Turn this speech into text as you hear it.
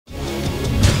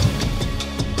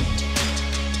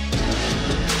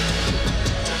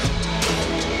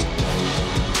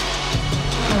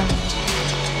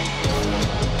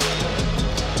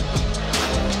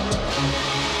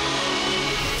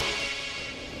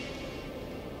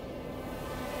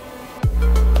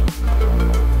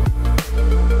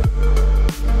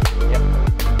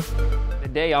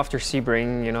day after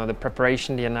Sebring, you know, the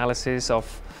preparation, the analysis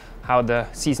of how the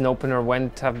season opener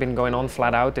went have been going on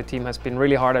flat out. The team has been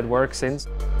really hard at work since.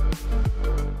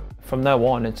 From now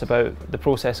on, it's about the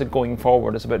process of going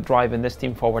forward. It's about driving this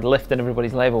team forward, lifting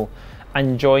everybody's level,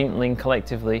 and jointly and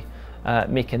collectively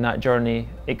making that journey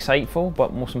exciteful,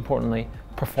 but most importantly,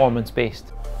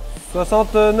 performance-based.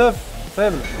 69,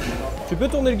 faible. Tu peux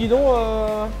tourner le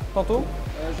guidon tantôt?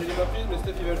 Je l'ai pas prise, mais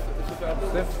Steph il va se faire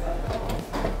appeler.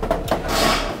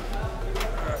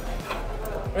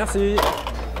 Merci.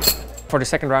 For the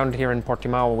second round here in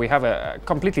Portimão, we have a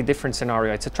completely different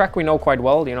scenario. It's a track we know quite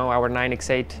well. You know, our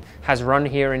 9X8 has run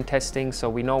here in testing, so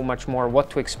we know much more what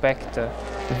to expect.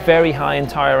 Very high in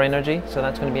tyre energy, so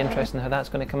that's going to be interesting how that's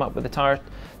going to come up with the tyre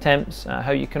temps,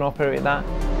 how you can operate that.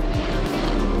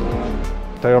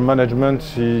 Tire management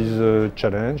is a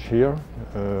challenge here.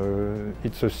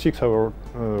 It's a 6-hour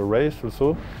race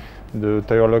also. The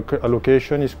tire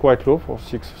allocation is quite low for a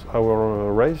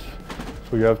 6-hour race,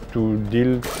 so you have to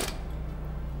deal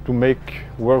to make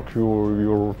work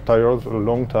your tires a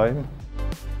long time.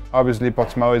 Obviously,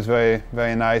 Portimão is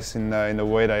very nice in the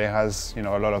way that it has, you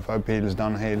know, a lot of uphills,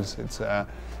 downhills. It's a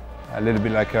little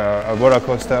bit like a roller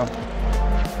coaster.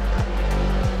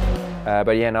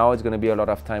 But yeah, now it's going to be a lot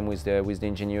of time with the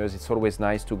engineers. It's always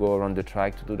nice to go around the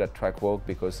track to do that track walk,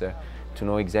 because to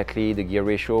know exactly the gear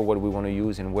ratio, what we want to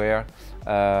use and where,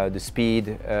 the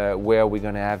speed, where we're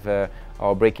going to have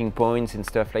our braking points and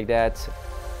stuff like that.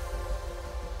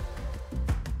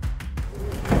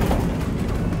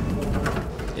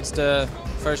 It's the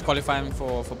first qualifying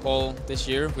for Paul this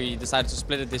year. We decided to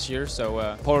split it this year,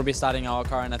 so Paul will be starting our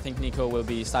car, and I think Nico will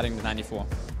be starting the 94.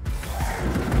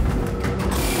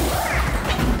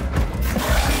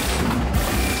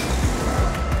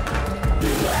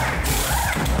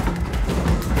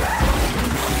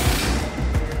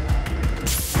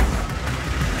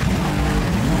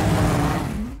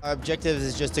 Our objective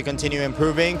is just to continue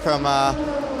improving from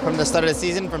the start of the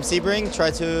season, from Sebring, try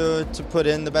to put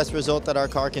in the best result that our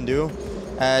car can do.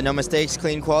 No mistakes,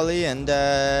 clean quality,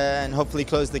 and hopefully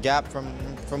close the gap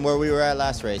from where we were at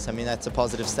last race. I mean, that's a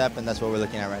positive step, and that's what we're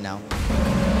looking at right now.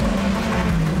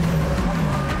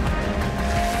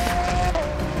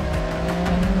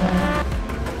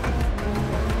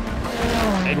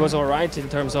 It was all right in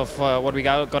terms of what we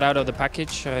got out of the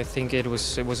package. I think it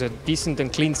was a decent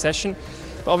and clean session.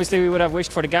 But obviously, we would have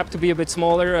wished for the gap to be a bit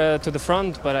smaller to the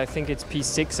front, but I think it's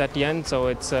P6 at the end, so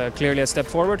it's clearly a step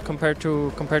forward compared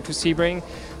to Sebring.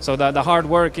 So the hard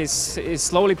work is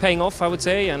slowly paying off, I would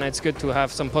say, and it's good to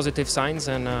have some positive signs,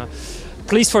 and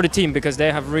pleased for the team because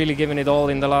they have really given it all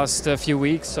in the last few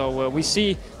weeks. So we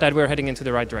see that we're heading into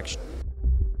the right direction.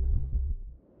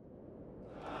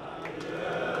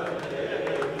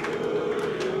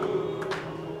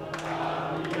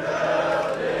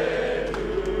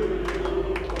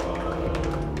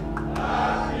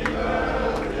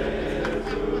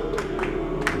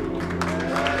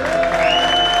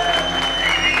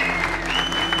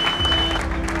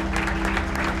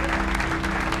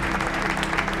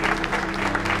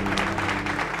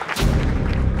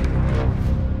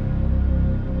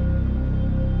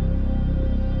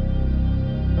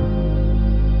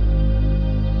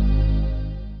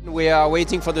 We are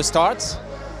waiting for the start,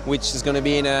 which is going to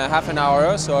be in half an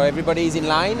hour, so everybody is in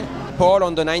line. Paul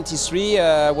on the 93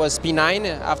 was P9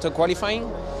 after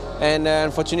qualifying, and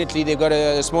unfortunately they got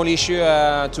a small issue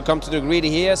to come to the grid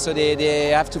here, so they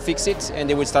have to fix it, and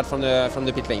they will start from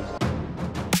the pit lane.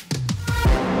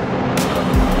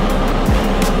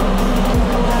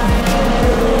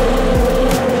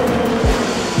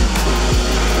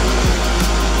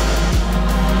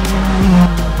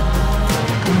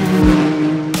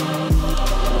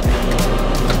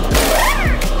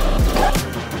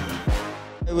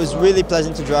 It was really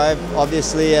pleasant to drive.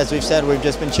 Obviously, as we've said, we've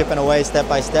just been chipping away step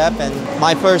by step. And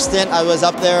my first stint, I was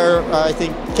up there, I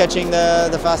think, catching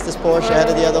the fastest Porsche ahead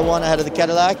of the other one, ahead of the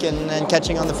Cadillac, and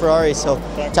catching on the Ferrari. So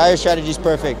tire strategy is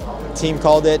perfect. Team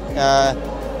called it.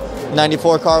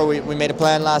 94 car, we made a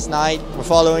plan last night. We're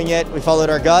following it. We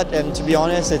followed our gut, and to be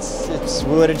honest,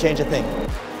 we wouldn't change a thing.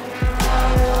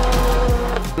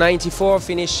 94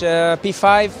 finished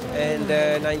P5, and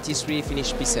 93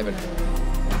 finished P7.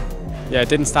 Yeah, it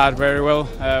didn't start very well.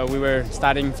 We were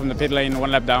starting from the pit lane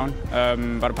 1 lap down,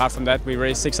 but apart from that, we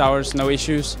raced 6 hours, no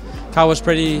issues. Car was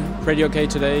pretty okay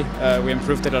today. We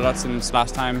improved it a lot since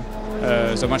last time,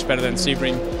 so much better than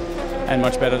Sebring and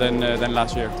much better than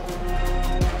last year.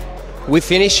 We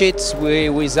finished it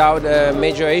without a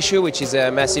major issue, which is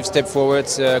a massive step forward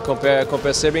compare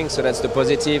Sebring, so that's the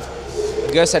positive.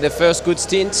 Gus had the first good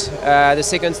stint. The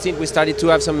second stint we started to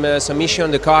have some issue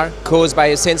on the car caused by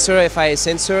a sensor, FIA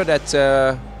sensor,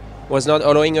 that was not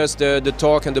allowing us the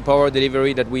torque and the power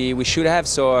delivery that we should have.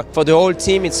 So for the whole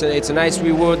team, it's a nice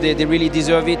reward. They really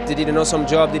deserve it. They did an awesome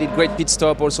job. They did great pit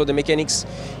stop, also the mechanics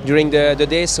during the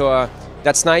day. So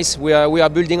that's nice. We are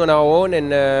building on our own,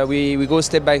 and we go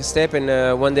step by step,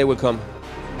 and one day will come.